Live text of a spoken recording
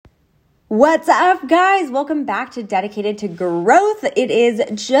What's up, guys? Welcome back to Dedicated to Growth. It is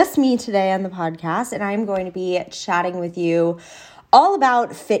just me today on the podcast, and I'm going to be chatting with you all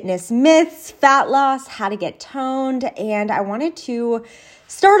about fitness myths, fat loss, how to get toned, and I wanted to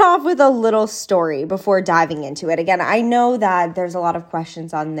start off with a little story before diving into it. Again, I know that there's a lot of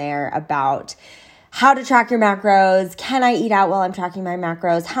questions on there about how to track your macros. Can I eat out while I'm tracking my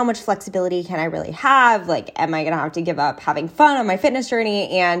macros? How much flexibility can I really have? Am I going to have to give up having fun on my fitness journey?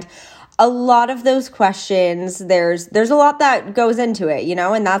 And a lot of those questions, there's a lot that goes into it,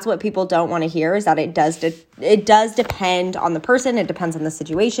 and that's what people don't want to hear is that it does depend on the person. It depends on the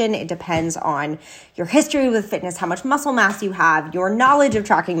situation. It depends on your history with fitness, how much muscle mass you have, your knowledge of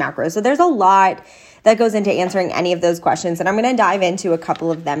tracking macros. So there's a lot that goes into answering any of those questions, and I'm going to dive into a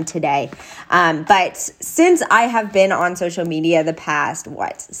couple of them today. But since I have been on social media the past,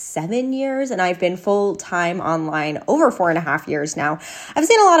 7 years, and I've been full-time online over 4.5 years now, I've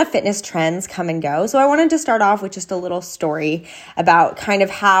seen a lot of fitness trends come and go. So I wanted to start off with just a little story about kind of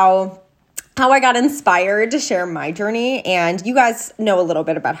how I got inspired to share my journey. And you guys know a little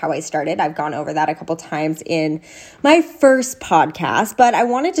bit about how I started. I've gone over that a couple times in my first podcast, but I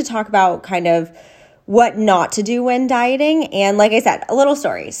wanted to talk about kind of what not to do when dieting. And like I said, a little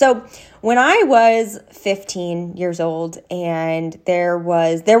story. So when I was 15 years old and there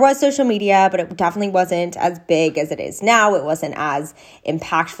was social media, but it definitely wasn't as big as it is now. It wasn't as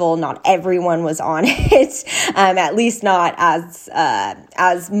impactful. Not everyone was on it, at least not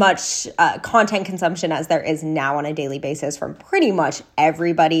as much content consumption as there is now on a daily basis from pretty much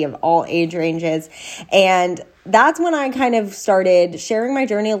everybody of all age ranges. And that's when I kind of started sharing my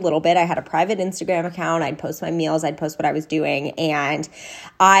journey a little bit. I had a private Instagram account. I'd post my meals. I'd post what I was doing. And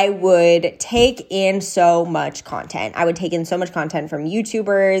I would take in so much content. I would take in so much content from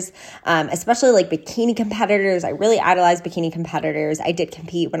YouTubers, especially like bikini competitors. I really idolized bikini competitors. I did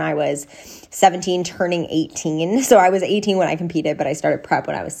compete when I was 17, turning 18. So I was 18 when I competed, but I started prep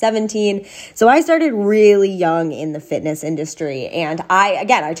when I was 17. So I started really young in the fitness industry. And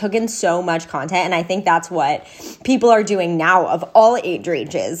I took in so much content. And I think that's what people are doing now of all age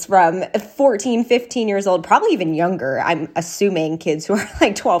ranges, from 14, 15 years old, probably even younger. I'm assuming kids who are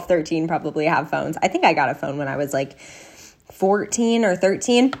like 12, 13 probably have phones. I think I got a phone when I was like 14 or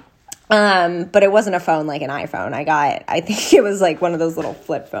 13. But it wasn't a phone like an iPhone. I think it was like one of those little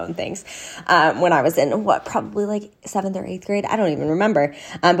flip phone things, when I was in probably like 7th or 8th grade. I don't even remember.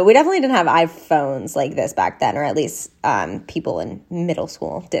 But we definitely didn't have iPhones like this back then, or at least, people in middle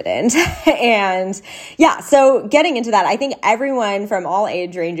school didn't. And yeah, so getting into that, I think everyone from all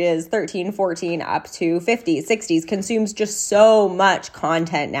age ranges, 13, 14 up to 50s, 60s consumes just so much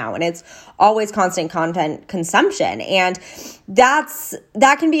content now. And it's always constant content consumption. And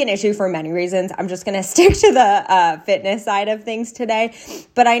that can be an issue for many reasons. I'm just going to stick to the fitness side of things today.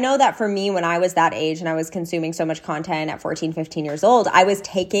 But I know that for me, when I was that age and I was consuming so much content at 14, 15 years old, I was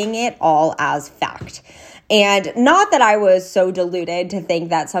taking it all as fact. And not that I was so deluded to think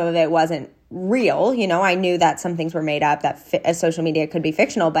that some of it wasn't real. I knew that some things were made up, that social media could be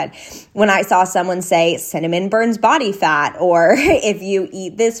fictional. But when I saw someone say cinnamon burns body fat, or if you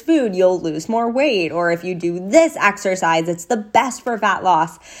eat this food, you'll lose more weight, or if you do this exercise, it's the best for fat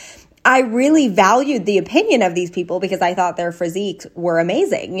loss, I really valued the opinion of these people because I thought their physiques were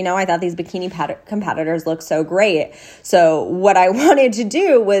amazing. I thought these bikini competitors looked so great. So what I wanted to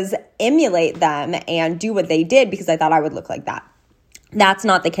do was emulate them and do what they did because I thought I would look like that. That's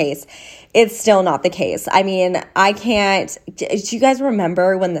not the case. It's still not the case. I mean, I can't. Do you guys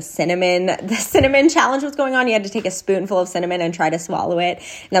remember when the cinnamon challenge was going on? You had to take a spoonful of cinnamon and try to swallow it.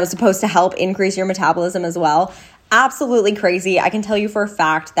 And that was supposed to help increase your metabolism as well. Absolutely crazy. I can tell you for a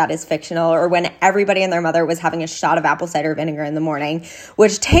fact that is fictional. Or when everybody and their mother was having a shot of apple cider vinegar in the morning,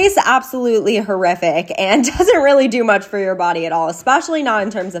 which tastes absolutely horrific and doesn't really do much for your body at all, especially not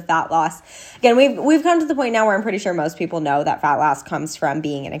in terms of fat loss. Again, we've come to the point now where I'm pretty sure most people know that fat loss comes from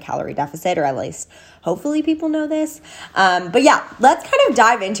being in a calorie deficit, or at least hopefully people know this. But yeah, let's kind of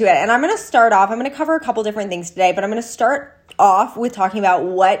dive into it. And I'm going to cover a couple different things today, but I'm going to start off with talking about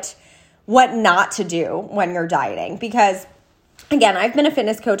what not to do when you're dieting. Because again, I've been a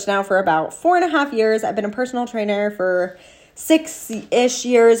fitness coach now for about 4.5 years. I've been a personal trainer for 6-ish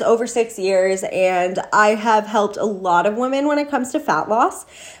years, over 6 years, and I have helped a lot of women when it comes to fat loss.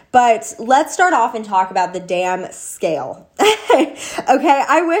 But let's start off and talk about the damn scale. Okay,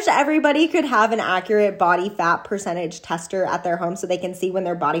 I wish everybody could have an accurate body fat percentage tester at their home so they can see when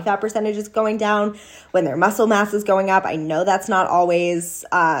their body fat percentage is going down, when their muscle mass is going up. I know that's not always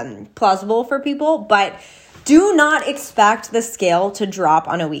plausible for people, but do not expect the scale to drop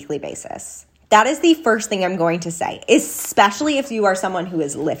on a weekly basis. That is the first thing I'm going to say, especially if you are someone who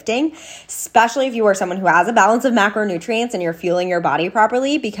is lifting, especially if you are someone who has a balance of macronutrients and you're fueling your body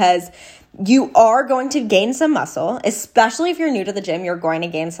properly, because you are going to gain some muscle, especially if you're new to the gym, you're going to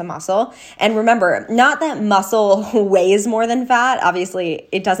gain some muscle. And remember, not that muscle weighs more than fat. Obviously,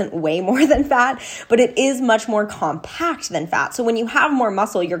 it doesn't weigh more than fat, but it is much more compact than fat. So when you have more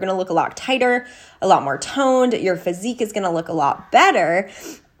muscle, you're going to look a lot tighter, a lot more toned. Your physique is going to look a lot better,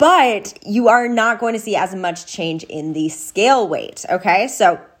 but you are not going to see as much change in the scale weight, okay?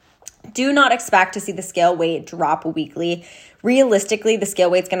 So do not expect to see the scale weight drop weekly. Realistically, the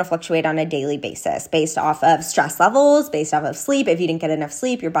scale weight's going to fluctuate on a daily basis based off of stress levels, based off of sleep. If you didn't get enough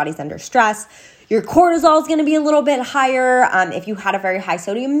sleep, your body's under stress. Your cortisol is going to be a little bit higher. If you had a very high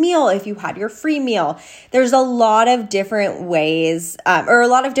sodium meal, if you had your free meal, there's a lot of different ways or a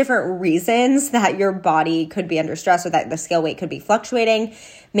lot of different reasons that your body could be under stress or that the scale weight could be fluctuating.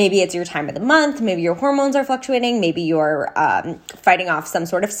 Maybe it's your time of the month. Maybe your hormones are fluctuating. Maybe you're fighting off some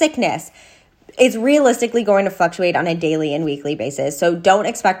sort of sickness. It's realistically going to fluctuate on a daily and weekly basis. So don't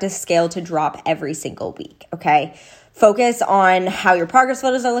expect a scale to drop every single week, okay? Focus on how your progress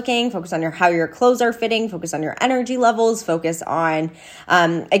photos are looking. Focus on how your clothes are fitting. Focus on your energy levels. Focus on,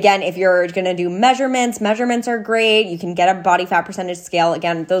 again, if you're going to do measurements are great. You can get a body fat percentage scale.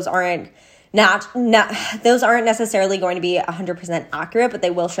 Again, those aren't necessarily going to be 100% accurate, but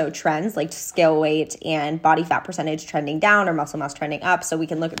they will show trends like scale weight and body fat percentage trending down or muscle mass trending up. So we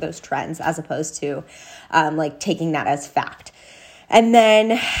can look at those trends as opposed to like taking that as fact. And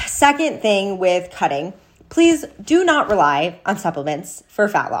then second thing with cutting, please do not rely on supplements for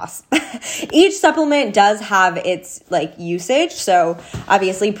fat loss. Each supplement does have its like usage. So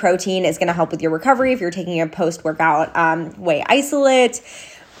obviously protein is going to help with your recovery if you're taking a post-workout whey isolate.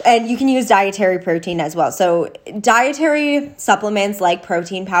 And you can use dietary protein as well. So dietary supplements like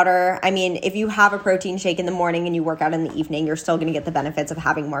protein powder, I mean, if you have a protein shake in the morning and you work out in the evening, you're still going to get the benefits of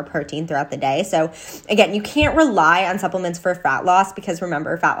having more protein throughout the day. So again, you can't rely on supplements for fat loss because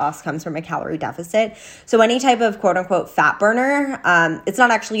remember, fat loss comes from a calorie deficit. So any type of quote unquote fat burner, it's not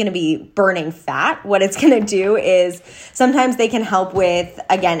actually going to be burning fat. What it's going to do is sometimes they can help with,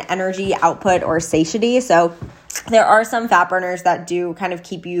 again, energy output or satiety. So there are some fat burners that do kind of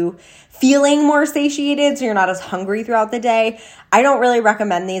keep you feeling more satiated, so you're not as hungry throughout the day. I don't really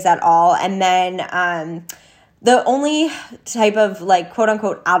recommend these at all. And then the only type of like quote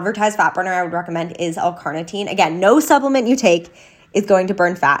unquote advertised fat burner I would recommend is L-carnitine. Again, no supplement you take is going to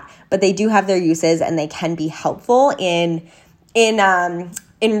burn fat, but they do have their uses and they can be helpful in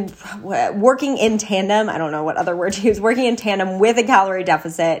working in tandem, I don't know what other word to use, working in tandem with a calorie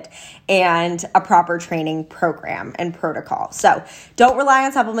deficit and a proper training program and protocol. So don't rely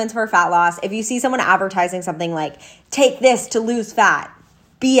on supplements for fat loss. If you see someone advertising something like, take this to lose fat,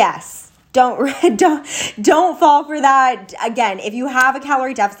 BS. Don't fall for that. Again, if you have a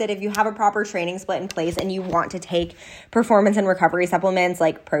calorie deficit, if you have a proper training split in place and you want to take performance and recovery supplements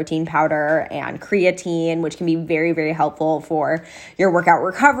like protein powder and creatine, which can be very, very helpful for your workout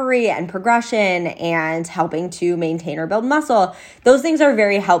recovery and progression and helping to maintain or build muscle, those things are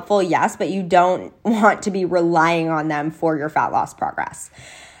very helpful, yes, but you don't want to be relying on them for your fat loss progress.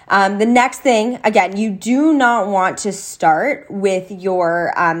 The next thing, again, you do not want to start with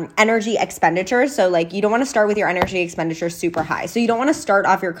your energy expenditure. So like you don't want to start with your energy expenditure super high. So you don't want to start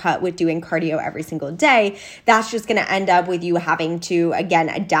off your cut with doing cardio every single day. That's just going to end up with you having to, again,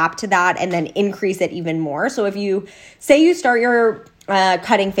 adapt to that and then increase it even more. So if you say you start your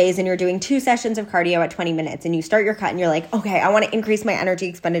cutting phase and you're doing 2 sessions of cardio at 20 minutes and you start your cut and you're like, okay, I want to increase my energy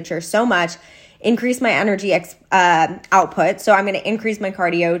expenditure so much, increase my energy output. So I'm going to increase my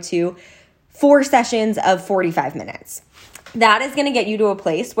cardio to 4 sessions of 45 minutes. That is going to get you to a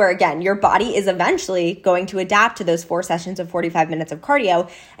place where, again, your body is eventually going to adapt to those 4 sessions of 45 minutes of cardio,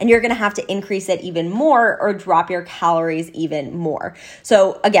 and you're going to have to increase it even more or drop your calories even more.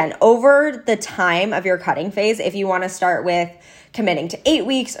 So again, over the time of your cutting phase, if you want to start with committing to 8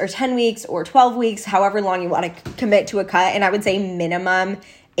 weeks or 10 weeks or 12 weeks, however long you want to commit to a cut, and I would say minimum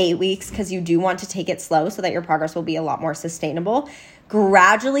 8 weeks because you do want to take it slow so that your progress will be a lot more sustainable.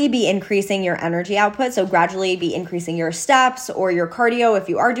 Gradually be increasing your energy output. So gradually be increasing your steps or your cardio if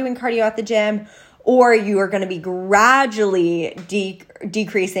you are doing cardio at the gym, or you are going to be gradually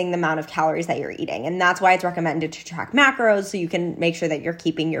decreasing the amount of calories that you're eating. And that's why it's recommended to track macros so you can make sure that you're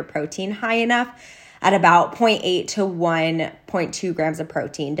keeping your protein high enough. at about 0.8 to 1.2 grams of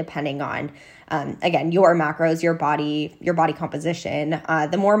protein, depending on again, your macros, your body composition.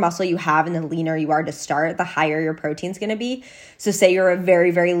 The more muscle you have and the leaner you are to start, the higher your protein's going to be. So say you're a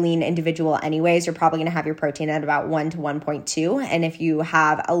very, very lean individual anyways, you're probably going to have your protein at about 1 to 1.2. And if you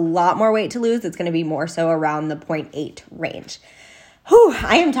have a lot more weight to lose, it's going to be more so around the 0.8 range. Whew,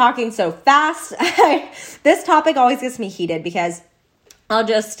 I am talking so fast. This topic always gets me heated because I'll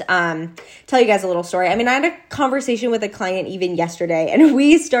just tell you guys a little story. I mean, I had a conversation with a client even yesterday, and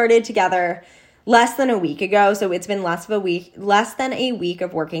we started together less than a week ago. So it's been less than a week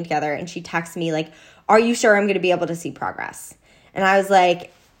of working together. And she texted me like, are you sure I'm going to be able to see progress? And I was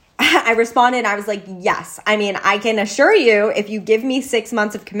like, I responded, I was like, yes. I mean, I can assure you, if you give me 6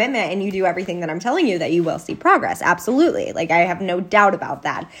 months of commitment and you do everything that I'm telling you, that you will see progress. Absolutely. Like, I have no doubt about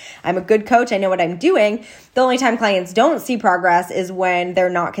that. I'm a good coach. I know what I'm doing. The only time clients don't see progress is when they're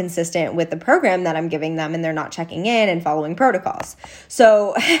not consistent with the program that I'm giving them and they're not checking in and following protocols.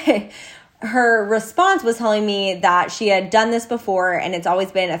 So her response was telling me that she had done this before, and it's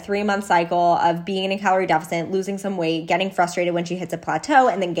always been a 3-month cycle of being in a calorie deficit, losing some weight, getting frustrated when she hits a plateau,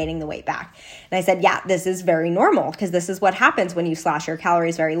 and then gaining the weight back. And I said, yeah, this is very normal, because this is what happens when you slash your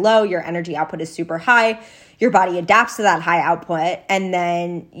calories very low, your energy output is super high, your body adapts to that high output, and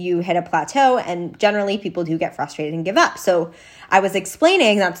then you hit a plateau, and generally people do get frustrated and give up. So I was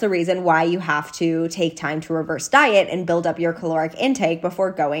explaining that's the reason why you have to take time to reverse diet and build up your caloric intake before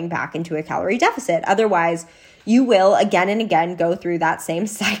going back into a calorie deficit. Otherwise, you will again and again go through that same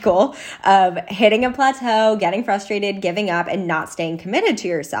cycle of hitting a plateau, getting frustrated, giving up, and not staying committed to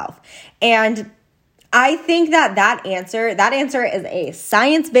yourself. And I think that answer is a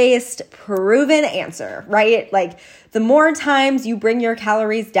science-based, proven answer, right? Like, the more times you bring your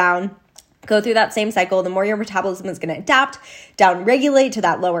calories down, go through that same cycle, the more your metabolism is going to adapt, down-regulate to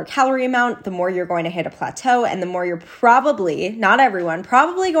that lower calorie amount, the more you're going to hit a plateau, and the more you're probably, not everyone,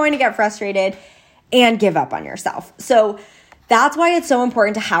 probably going to get frustrated and give up on yourself. So that's why it's so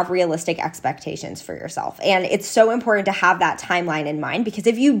important to have realistic expectations for yourself. And it's so important to have that timeline in mind, because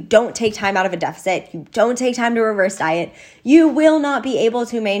if you don't take time out of a deficit, you don't take time to reverse diet, you will not be able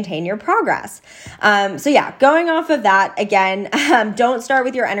to maintain your progress. So yeah, going off of that, again, don't start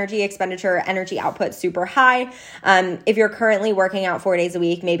with your energy expenditure, energy output super high. If you're currently working out 4 days a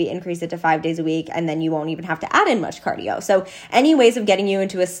week, maybe increase it to 5 days a week, and then you won't even have to add in much cardio. So any ways of getting you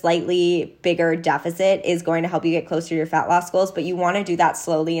into a slightly bigger deficit is going to help you get closer to your fat loss goals, but you want to do that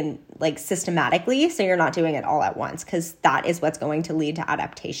slowly and like systematically, so you're not doing it all at once, because that is what's going to lead to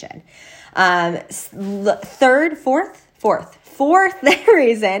adaptation. Fourth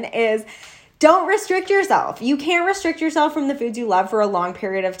reason is don't restrict yourself. You can't restrict yourself from the foods you love for a long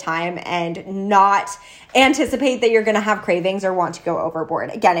period of time and not anticipate that you're going to have cravings or want to go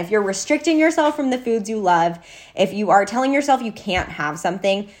overboard. Again, if you're restricting yourself from the foods you love, if you are telling yourself you can't have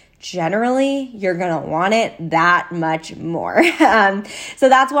something, generally, you're going to want it that much more. So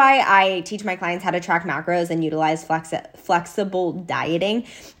that's why I teach my clients how to track macros and utilize flexible dieting,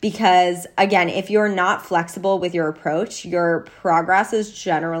 because again, if you're not flexible with your approach, your progress is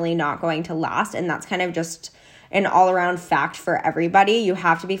generally not going to last. And that's kind of just an all-around fact for everybody. You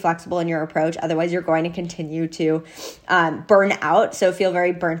have to be flexible in your approach. Otherwise, you're going to continue to burn out. So feel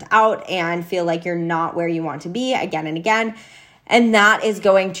very burnt out and feel like you're not where you want to be again and again. And that is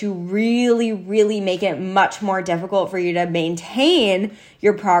going to really, really make it much more difficult for you to maintain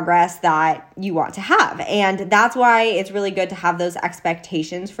your progress that you want to have. And that's why it's really good to have those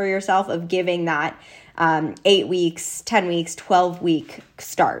expectations for yourself of giving that 8 weeks, 10 weeks, 12-week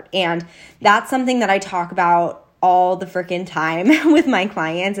start. And that's something that I talk about all the freaking time with my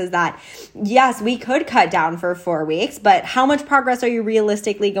clients, is that yes, we could cut down for 4 weeks, but how much progress are you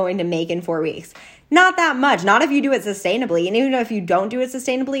realistically going to make in 4 weeks? Not that much. Not if you do it sustainably. And even if you don't do it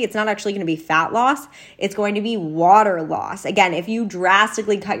sustainably, it's not actually going to be fat loss. It's going to be water loss. Again, if you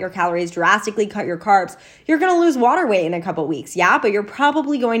drastically cut your calories, drastically cut your carbs, you're going to lose water weight in a couple weeks. Yeah, but you're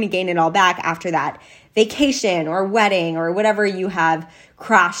probably going to gain it all back after that vacation or wedding or whatever you have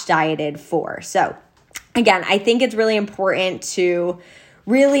crash dieted for. So again, I think it's really important to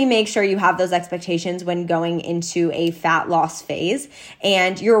really make sure you have those expectations when going into a fat loss phase.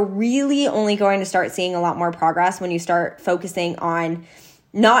 And you're really only going to start seeing a lot more progress when you start focusing on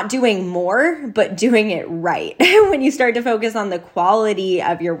not doing more, but doing it right. When you start to focus on the quality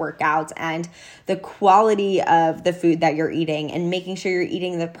of your workouts and the quality of the food that you're eating and making sure you're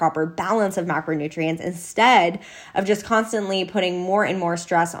eating the proper balance of macronutrients instead of just constantly putting more and more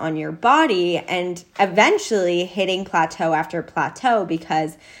stress on your body and eventually hitting plateau after plateau,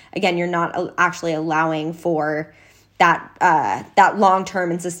 because again, you're not actually allowing for that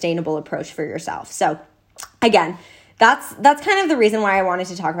long-term and sustainable approach for yourself. So again, that's kind of the reason why I wanted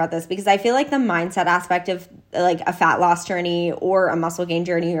to talk about this, because I feel like the mindset aspect of like a fat loss journey or a muscle gain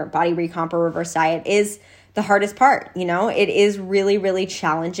journey or body recomp or reverse diet is the hardest part. You know, it is really, really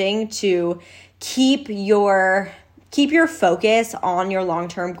challenging to keep your focus on your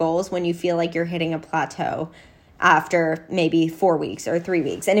long-term goals when you feel like you're hitting a plateau after maybe 4 weeks or 3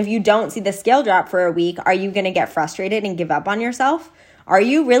 weeks. And if you don't see the scale drop for a week, are you going to get frustrated and give up on yourself? Are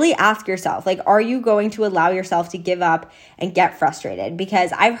you really? Ask yourself, like, are you going to allow yourself to give up and get frustrated?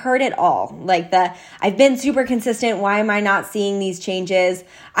 Because I've heard it all. Like I've been super consistent. Why am I not seeing these changes?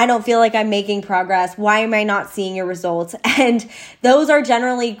 I don't feel like I'm making progress. Why am I not seeing your results? And those are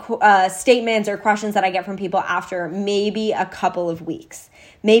generally statements or questions that I get from people after maybe a couple of weeks,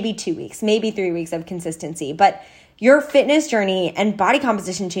 maybe 2 weeks, maybe 3 weeks of consistency. But your fitness journey and body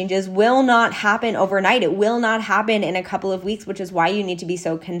composition changes will not happen overnight. It will not happen in a couple of weeks, which is why you need to be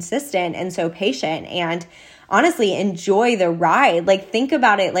so consistent and so patient and honestly enjoy the ride. Like, think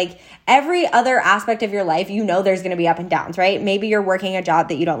about it. Like, every other aspect of your life, you know, there's going to be up and downs, right? Maybe you're working a job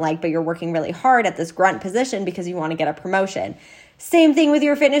that you don't like, but you're working really hard at this grunt position because you want to get a promotion. Same thing with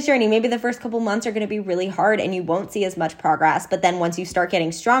your fitness journey. Maybe the first couple months are going to be really hard and you won't see as much progress. But then once you start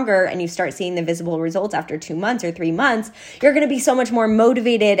getting stronger and you start seeing the visible results after 2 months or 3 months, you're going to be so much more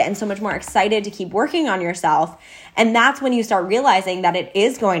motivated and so much more excited to keep working on yourself. And that's when you start realizing that it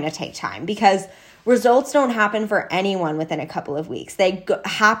is going to take time, because results don't happen for anyone within a couple of weeks. They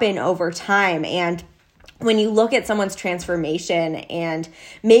happen over time. And when you look at someone's transformation, and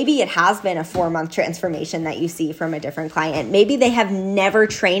maybe it has been a 4-month transformation that you see from a different client, maybe they have never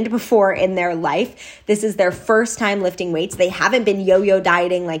trained before in their life. This is their first time lifting weights. They haven't been yo-yo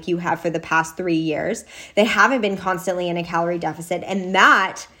dieting like you have for the past 3 years. They haven't been constantly in a calorie deficit. And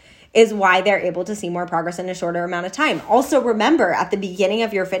that is why they're able to see more progress in a shorter amount of time. Also, remember, at the beginning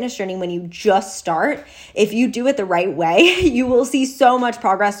of your fitness journey, when you just start, if you do it the right way, you will see so much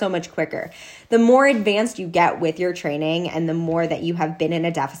progress so much quicker. The more advanced you get with your training and the more that you have been in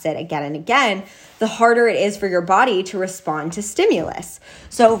a deficit again and again, the harder it is for your body to respond to stimulus.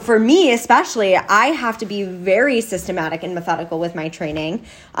 So for me especially, I have to be very systematic and methodical with my training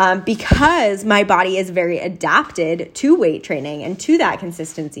because my body is very adapted to weight training and to that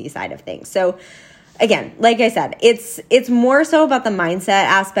consistency side of things. So again, like I said, it's more so about the mindset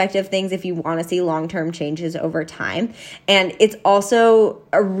aspect of things if you want to see long-term changes over time. And it's also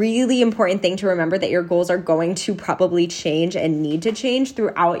a really important thing to remember that your goals are going to probably change and need to change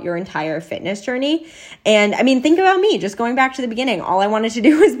throughout your entire fitness journey. And I mean, think about me, just going back to the beginning, all I wanted to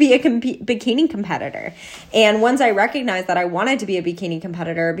do was be a bikini competitor. And once I recognized that I wanted to be a bikini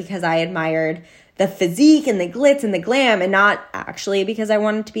competitor because I admired the physique and the glitz and the glam, and not actually because I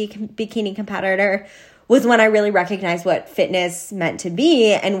wanted to be a bikini competitor, was when I really recognized what fitness meant to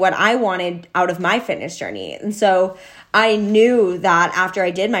be and what I wanted out of my fitness journey. And so I knew that after I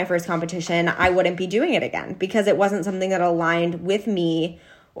did my first competition, I wouldn't be doing it again because it wasn't something that aligned with me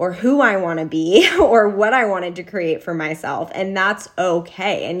or who I want to be or what I wanted to create for myself. And that's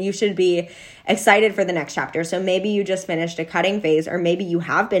okay. And you should be excited for the next chapter. So maybe you just finished a cutting phase, or maybe you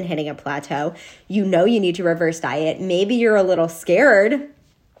have been hitting a plateau. You know you need to reverse diet. Maybe you're a little scared.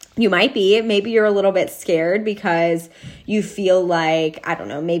 You might be. Maybe you're a little bit scared because you feel like, I don't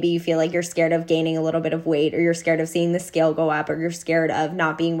know, maybe you feel like you're scared of gaining a little bit of weight, or you're scared of seeing the scale go up, or you're scared of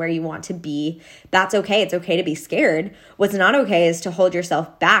not being where you want to be. That's okay. It's okay to be scared. What's not okay is to hold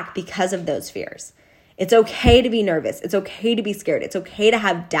yourself back because of those fears. It's okay to be nervous. It's okay to be scared. It's okay to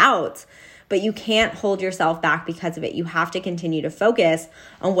have doubts, but you can't hold yourself back because of it. You have to continue to focus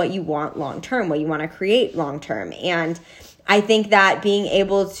on what you want long-term, what you want to create long-term. And I think that being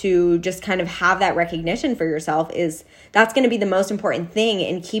able to just kind of have that recognition for yourself that's going to be the most important thing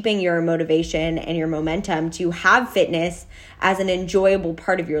in keeping your motivation and your momentum to have fitness as an enjoyable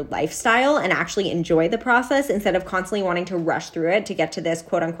part of your lifestyle and actually enjoy the process instead of constantly wanting to rush through it to get to this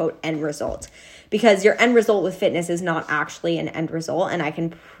quote unquote end result. Because your end result with fitness is not actually an end result. And I can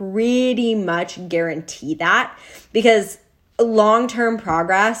pretty much guarantee that, because long-term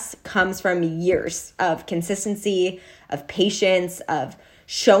progress comes from years of consistency, of patience, of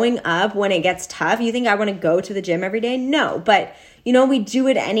showing up when it gets tough. You think I want to go to the gym every day? No, but we do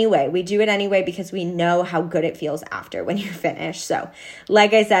it anyway. We do it anyway because we know how good it feels after when you finish. So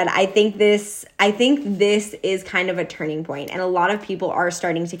like I said, I think this is kind of a turning point, and a lot of people are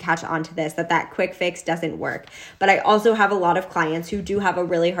starting to catch on to this, that quick fix doesn't work. But I also have a lot of clients who do have a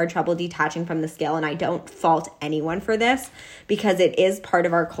really hard trouble detaching from the scale, and I don't fault anyone for this because it is part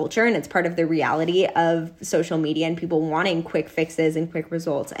of our culture and it's part of the reality of social media and people wanting quick fixes and quick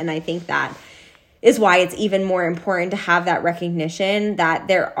results. And I think that is why it's even more important to have that recognition that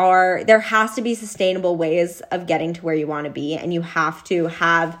there has to be sustainable ways of getting to where you want to be, and you have to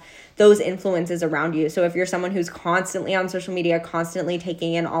have those influences around you. So if you're someone who's constantly on social media, constantly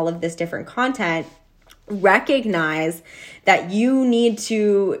taking in all of this different content, recognize that you need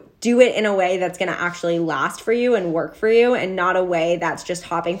to do it in a way that's going to actually last for you and work for you, and not a way that's just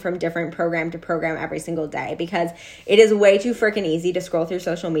hopping from different program to program every single day, because it is way too freaking easy to scroll through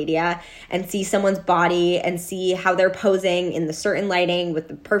social media and see someone's body and see how they're posing in the certain lighting with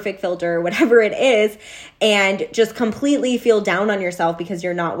the perfect filter, whatever it is, and just completely feel down on yourself because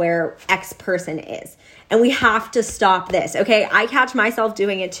you're not where X person is. And we have to stop this, okay? I catch myself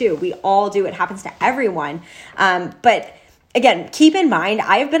doing it too. We all do. It happens to everyone. But again, keep in mind,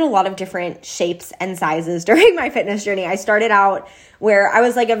 I've been a lot of different shapes and sizes during my fitness journey. I started out where I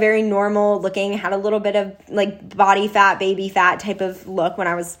was like a very normal looking, had a little bit of like body fat, baby fat type of look when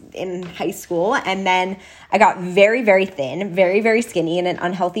I was in high school. And then I got very, very thin, very, very skinny in an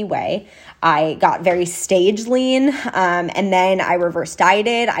unhealthy way. I got very stage lean, and then I reverse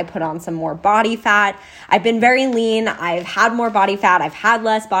dieted. I put on some more body fat. I've been very lean. I've had more body fat. I've had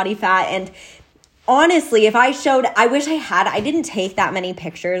less body fat. And honestly, if I showed, I wish I had, I didn't take that many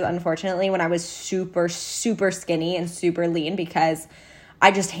pictures, unfortunately, when I was super, super skinny and super lean, because I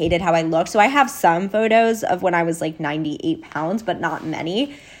just hated how I looked. So I have some photos of when I was like 98 pounds, but not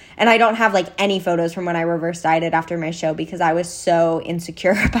many. And I don't have like any photos from when I reverse dieted after my show, because I was so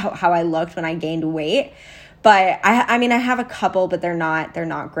insecure about how I looked when I gained weight. But I mean, I have a couple, but they're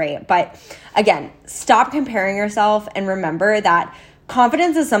not great. But again, stop comparing yourself and remember that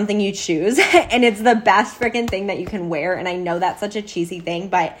confidence is something you choose, and it's the best freaking thing that you can wear. And I know that's such a cheesy thing,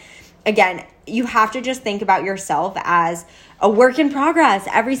 but again, you have to just think about yourself as a work in progress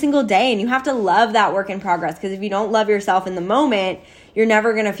every single day. And you have to love that work in progress, because if you don't love yourself in the moment, you're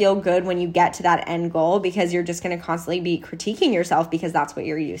never going to feel good when you get to that end goal, because you're just going to constantly be critiquing yourself because that's what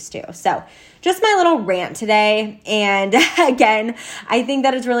you're used to. So just my little rant today. And again, I think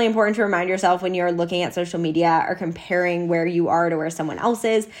that it's really important to remind yourself when you're looking at social media or comparing where you are to where someone else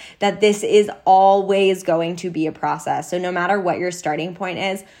is, that this is always going to be a process. So no matter what your starting point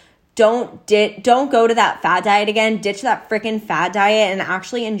is, don't go to that fad diet again. Ditch that freaking fad diet and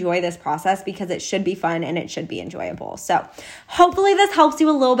actually enjoy this process, because it should be fun and it should be enjoyable. So hopefully this helps you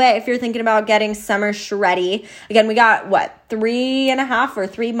a little bit if you're thinking about getting summer shreddy. Again, we got 3.5 or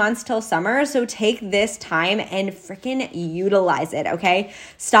 3 months till summer. So take this time and freaking utilize it, okay?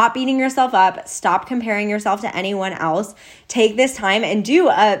 Stop beating yourself up. Stop comparing yourself to anyone else. Take this time and do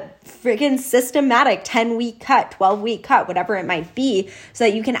a freaking systematic 10-week cut, 12-week cut, whatever it might be, so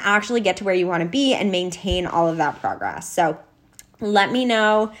that you can actually get to where you want to be and maintain all of that progress. So let me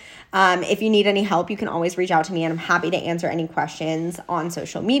know if you need any help. You can always reach out to me, and I'm happy to answer any questions on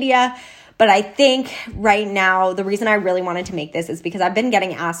social media. But I think right now, the reason I really wanted to make this is because I've been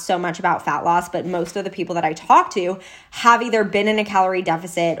getting asked so much about fat loss, but most of the people that I talk to have either been in a calorie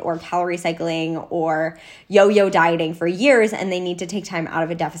deficit or calorie cycling or yo-yo dieting for years, and they need to take time out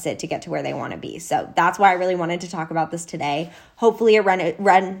of a deficit to get to where they want to be. So that's why I really wanted to talk about this today. Hopefully it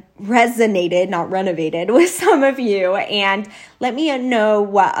resonated, not renovated, with some of you. And let me know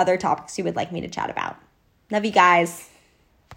what other topics you would like me to chat about. Love you guys.